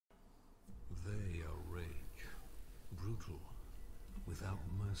without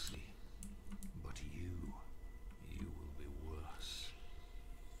mercy. But you will be worse.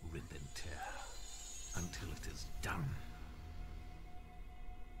 Rip and tear until it is done.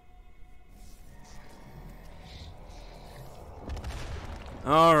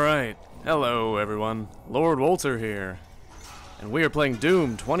 Alright, hello everyone, Lord Walter here, and we are playing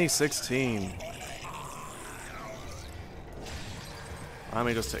Doom 2016. Let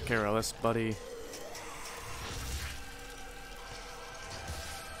me just take care of this, buddy.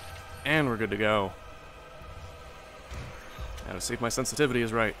 And we're good to go. Now to see if my sensitivity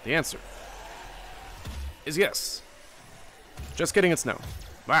is right. The answer is yes. Just kidding, it's no.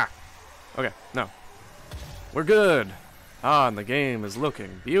 Ah! Okay, no. We're good. Ah, and the game is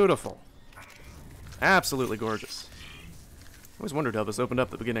looking beautiful. Absolutely gorgeous. I always wondered how this opened up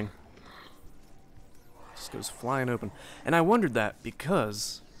at the beginning. Just goes flying open. And I wondered that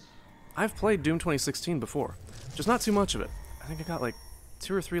because I've played Doom 2016 before. Just not too much of it. I think I got like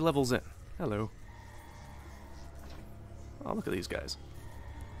 2 or 3 levels in. Hello. Oh, look at these guys.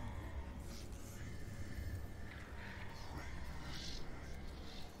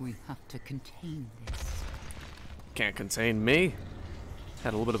 We have to contain this. Can't contain me.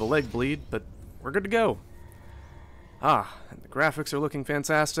 Had a little bit of a leg bleed, but we're good to go. Ah, and the graphics are looking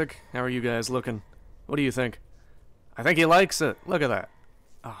fantastic. How are you guys looking? What do you think? I think he likes it. Look at that.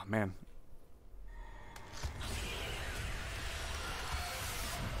 Oh, man.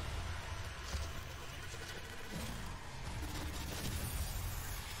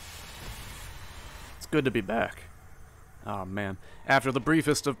 It's good to be back. Oh, man. After the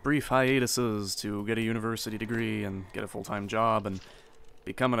briefest of brief hiatuses to get a university degree and get a full-time job and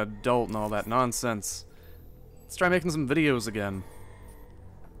become an adult and all that nonsense, let's try making some videos again.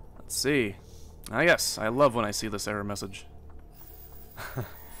 Let's see. Ah, yes, I love when I see this error message. I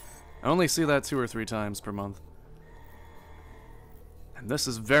only see that 2 or 3 times per month. And this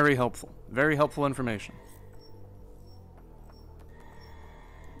is very helpful. Very helpful information.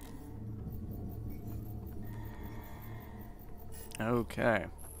 Okay.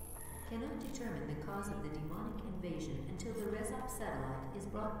 Cannot determine the cause of the demonic invasion until the Resop satellite is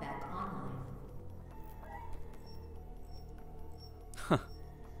brought back online. Huh.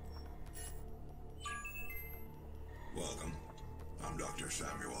 Welcome. I'm Dr.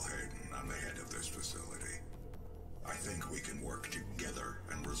 Samuel Hayden. I'm the head of this facility. I think we can work together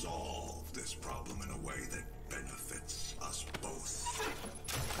and resolve this problem in a way that benefits us both.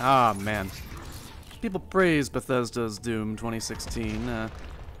 Ah, man. People praise Bethesda's Doom 2016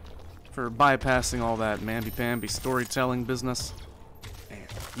 for bypassing all that mamby-pamby storytelling business. And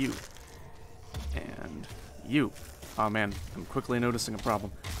you. And you. Oh man, I'm quickly noticing a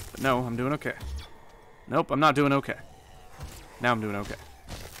problem. But no, I'm doing okay. Nope, I'm not doing okay. Now I'm doing okay.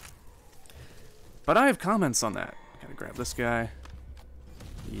 But I have comments on that. Gotta grab this guy.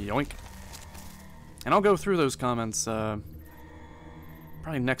 Yoink. And I'll go through those comments,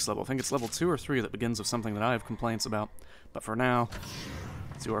 probably next level. I think it's level 2 or 3 that begins with something that I have complaints about. But for now,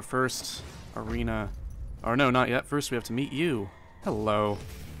 let's do our first arena. Or no, not yet. First we have to meet you. Hello.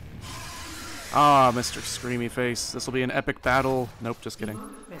 Ah, Mr. Screamy Face. This will be an epic battle. Nope, just kidding.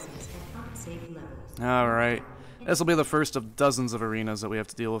 Alright. This will be the first of dozens of arenas that we have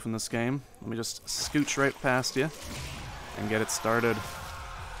to deal with in this game. Let me just scooch right past you and get it started.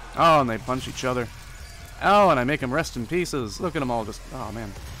 Oh, and they punch each other. Oh, and I make them rest in pieces. Look at them all just... Oh,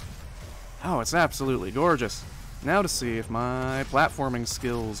 man. Oh, it's absolutely gorgeous. Now to see if my platforming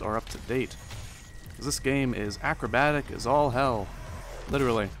skills are up to date. Because this game is acrobatic as all hell.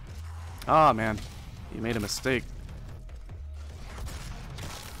 Literally. Ah, man. You made a mistake.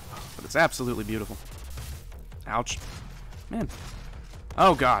 But it's absolutely beautiful. Ouch. Man.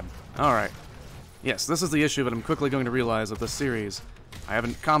 Oh, God. Alright. Yes, this is the issue that I'm quickly going to realize of this series. I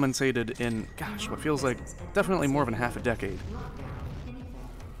haven't commentated in, gosh, what feels like definitely more than half a decade.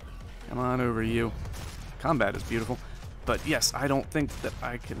 Come on over, you. Combat is beautiful. But yes, I don't think that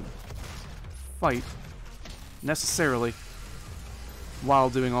I can fight necessarily while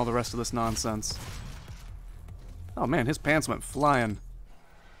doing all the rest of this nonsense. Oh man, his pants went flying.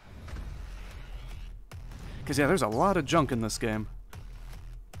 Because yeah, there's a lot of junk in this game.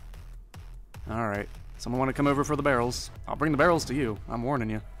 Alright. Someone want to come over for the barrels? I'll bring the barrels to you. I'm warning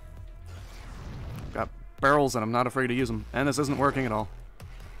you. Got barrels and I'm not afraid to use them. And this isn't working at all.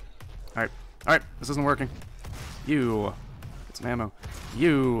 Alright. Alright. This isn't working. You. Get some ammo.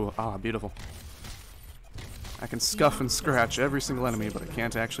 You. Ah, beautiful. I can scuff and scratch every single enemy, but I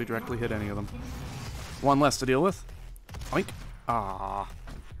can't actually directly hit any of them. One less to deal with. Oink. Ah.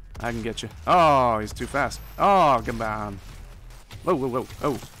 I can get you. Oh, he's too fast. Oh, come on. Whoa, whoa, whoa.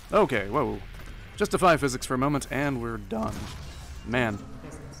 Oh. Okay, whoa. Justify physics for a moment, and we're done. man.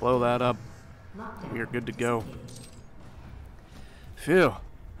 Blow that up. We are good to go. Phew.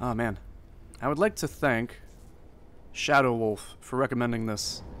 Oh, man. I would like to thank Shadow Wolf for recommending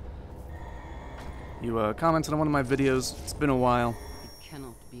this. You commented on one of my videos. It's been a while. You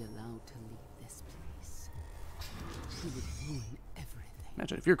cannot be allowed to leave this place. You would ruin everything.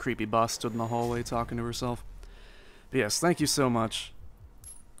 Imagine if your creepy boss stood in the hallway talking to herself. But yes, thank you so much.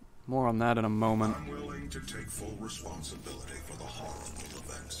 More on that in a moment. I'm willing to take full responsibility for the horrible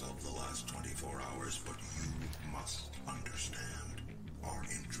events of the last 24 hours, but you must understand. Our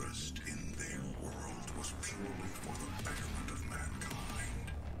interest in their world was purely for the betterment of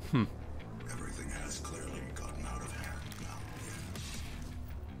mankind. Everything has clearly gotten out of hand now, yes.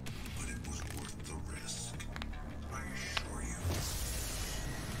 But it was worth the risk, I assure you.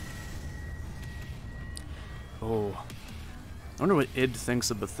 Oh. I wonder what id thinks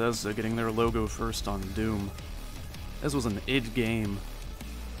of Bethesda getting their logo first on Doom. This was an id game.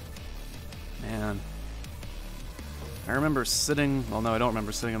 Man. I remember sitting... Well, no, I don't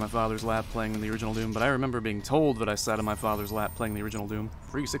remember sitting in my father's lap playing the original Doom, but I remember being told that I sat in my father's lap playing the original Doom.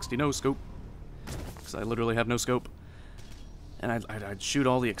 360 no scope. Because I literally have no scope. And I'd shoot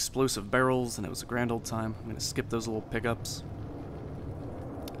all the explosive barrels, and it was a grand old time. I'm going to skip those little pickups.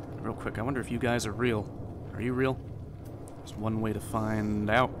 Real quick, I wonder if you guys are real. Are you real? There's one way to find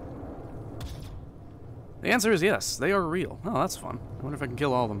out. The answer is yes, they are real. Oh, that's fun. I wonder if I can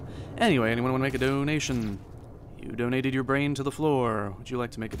kill all of them. Anyway, anyone want to make a donation? You donated your brain to the floor. Would you like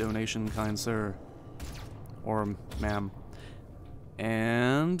to make a donation, kind sir? Or ma'am?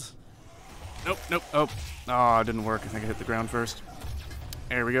 And... Nope, nope, oh. Oh, it didn't work. I think I hit the ground first.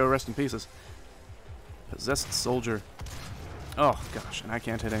 There we go, rest in pieces. Possessed soldier. Oh, gosh, and I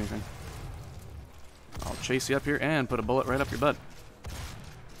can't hit anything. I'll chase you up here and put a bullet right up your butt.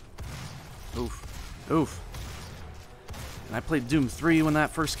 Oof. Oof. And I played Doom 3 when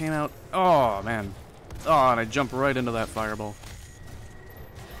that first came out. Oh, man. Oh, and I jumped right into that fireball.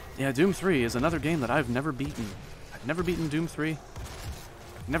 Yeah, Doom 3 is another game that I've never beaten. I've never beaten Doom 3.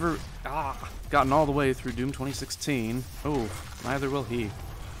 I've never gotten all the way through Doom 2016. Oh, neither will he.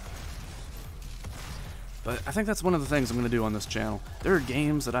 But I think that's one of the things I'm going to do on this channel. There are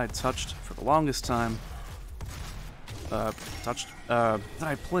games that I touched for the longest time. That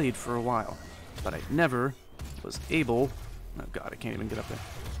I played for a while. But I never was able... Oh god, I can't even get up there.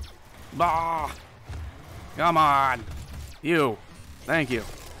 Bah! Come on! You! Thank you.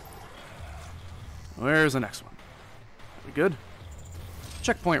 Where's the next one? Are we good?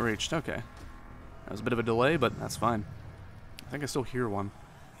 Checkpoint reached, okay. That was a bit of a delay, but that's fine. I think I still hear one.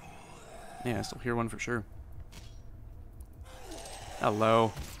 Yeah, I still hear one for sure.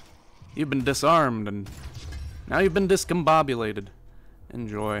 Hello. You've been disarmed, and now you've been discombobulated.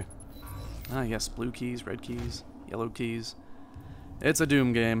 Enjoy. Ah, yes, blue keys, red keys, yellow keys. It's a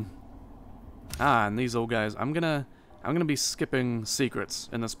Doom game. Ah, and these old guys. I'm gonna be skipping secrets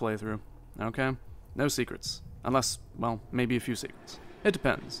in this playthrough. Okay? No secrets. Unless, well, maybe a few secrets. It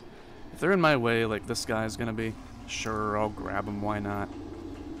depends. If they're in my way, like this guy's gonna be, sure, I'll grab them, why not?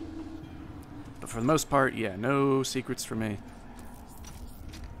 But for the most part, yeah, no secrets for me.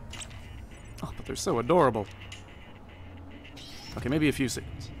 Oh, but they're so adorable. Okay, maybe a few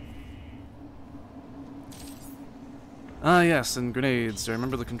secrets. Ah, yes, and grenades. I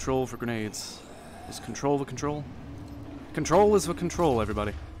remember the control for grenades. Is control the control? Control is the control,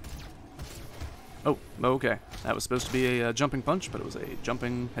 everybody. Oh, okay. That was supposed to be a jumping punch, but it was a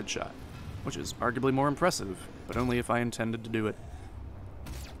jumping headshot. Which is arguably more impressive, but only if I intended to do it.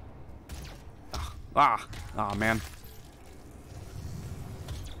 Ah, man.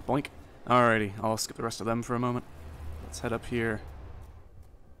 Boink. Alrighty, I'll skip the rest of them for a moment. Let's head up here.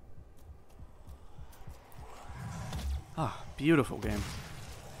 Ah, beautiful game.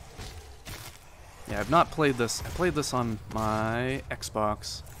 Yeah, I've not played this. I played this on my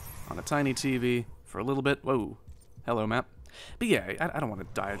Xbox, on a tiny TV, for a little bit. Whoa. Hello, map. But yeah, I don't want to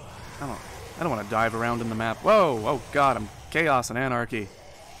dive. I don't want to dive around in the map. Whoa! Oh god, I'm chaos and anarchy.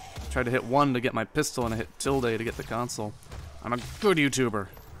 Tried to hit 1 to get my pistol, and I hit tilde to get the console. I'm a good YouTuber,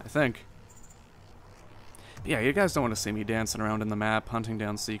 I think. But yeah, you guys don't want to see me dancing around in the map, hunting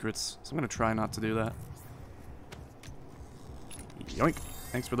down secrets, so I'm going to try not to do that. Yoink.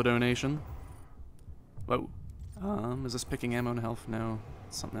 Thanks for the donation. Whoa. Is this picking ammo and health? No.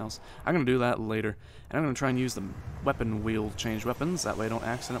 It's something else. I'm going to do that later. And I'm going to try and use the weapon wheel to change weapons. That way I don't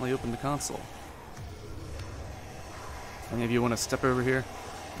accidentally open the console. Any of you want to step over here?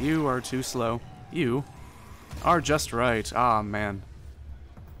 You are too slow. You are just right. Ah, man.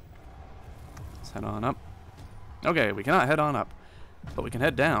 Let's head on up. Okay, we cannot head on up. But we can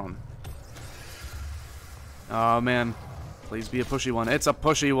head down. Oh, man. Please be a pushy one. It's a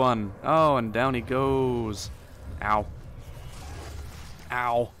pushy one. Oh, and down he goes. Ow.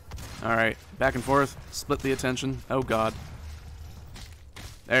 Ow. Alright, back and forth. Split the attention. Oh, God.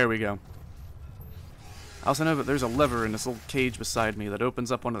 There we go. I also know that there's a lever in this little cage beside me that opens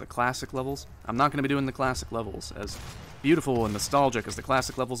up one of the classic levels. I'm not going to be doing the classic levels. As beautiful and nostalgic as the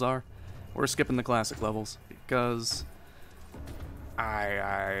classic levels are, we're skipping the classic levels because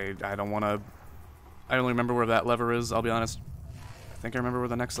I don't want to. I only remember where that lever is, I'll be honest. I think I remember where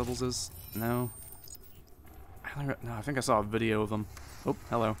the next levels is. No. No, I think I saw a video of them. Oh,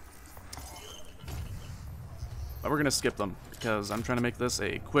 hello. But we're going to skip them because I'm trying to make this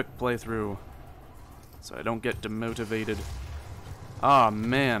a quick playthrough so I don't get demotivated. Ah,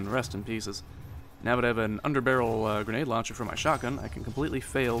 man, rest in pieces. Now that I have an underbarrel grenade launcher for my shotgun, I can completely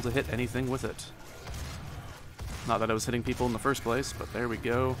fail to hit anything with it. Not that I was hitting people in the first place, but there we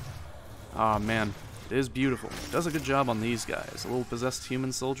go. Ah, man, it is beautiful. It does a good job on these guys, the little possessed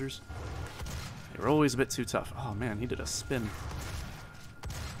human soldiers. They were always a bit too tough. Oh, man, he did a spin.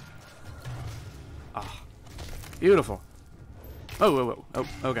 Ah, beautiful. Oh, whoa, whoa.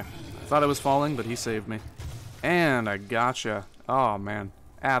 Oh, okay. I thought I was falling, but he saved me. And I gotcha. Oh, man.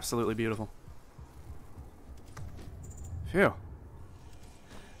 Absolutely beautiful. Phew.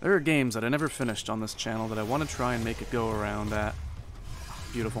 There are games that I never finished on this channel that I want to try and make it go around at.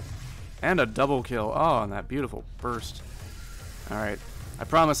 Beautiful. And a double kill. Oh, and that beautiful burst. Alright. I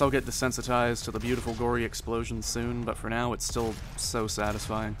promise I'll get desensitized to the beautiful gory explosions soon, but for now it's still so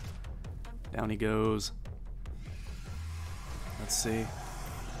satisfying. Down he goes. Let's see.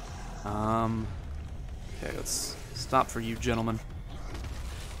 Okay, let's stop for you gentlemen.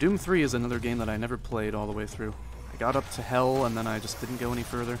 Doom 3 is another game that I never played all the way through. I got up to hell and then I just didn't go any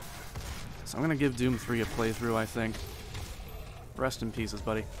further. So I'm gonna give Doom 3 a playthrough, I think. Rest in pieces,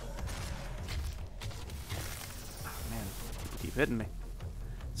 buddy. Oh, man, you keep hitting me.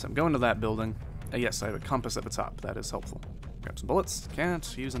 So I'm going to that building. Yes, I have a compass at the top. That is helpful. Grab some bullets.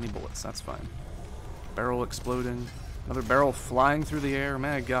 Can't use any bullets. That's fine. Barrel exploding. Another barrel flying through the air.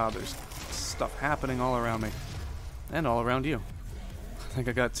 My God, there's stuff happening all around me. And all around you. I think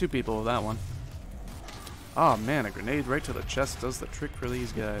I got 2 people with that one. Oh man, a grenade right to the chest does the trick for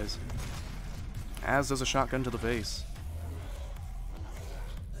these guys. As does a shotgun to the face.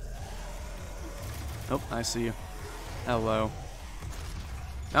 Oh, I see you. Hello.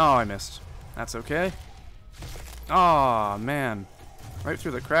 Oh, I missed. That's okay. Oh man. Right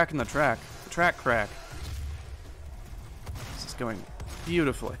through the crack in the track. The track crack. This is going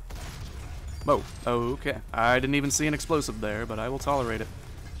beautifully. Whoa. Okay. I didn't even see an explosive there, but I will tolerate it.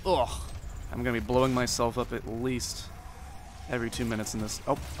 Ugh. I'm gonna be blowing myself up at least every 2 minutes in this.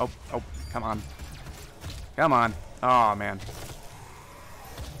 Oh, oh, oh. Come on. Come on. Oh, man.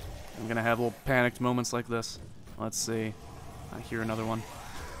 I'm gonna have little panicked moments like this. Let's see. I hear another one.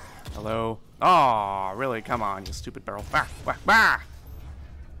 Hello. Oh, really? Come on, you stupid barrel. Bah, bah, bah!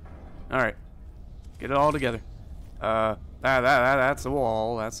 Alright. Get it all together. That's a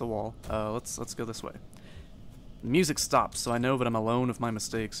wall. That's a wall. Let's go this way. The music stops, so I know that I'm alone with my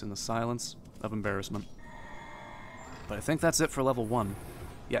mistakes in the silence of embarrassment. But I think that's it for level 1.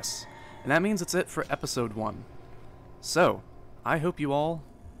 Yes. And that means it's it for episode 1. So, I hope you all...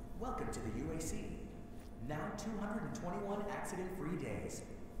 Welcome to the UAC. Now 221 accident-free days.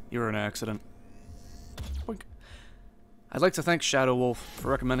 You're an accident. Boink. I'd like to thank Shadow Wolf for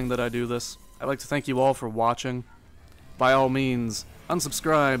recommending that I do this. I'd like to thank you all for watching. By all means,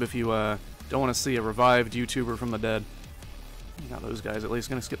 unsubscribe if you don't want to see a revived YouTuber from the dead. Not those guys, at least.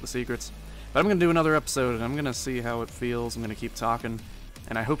 Gonna skip the secrets. But I'm gonna do another episode, and I'm gonna see how it feels. I'm gonna keep talking.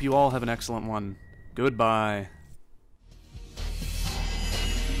 And I hope you all have an excellent one. Goodbye.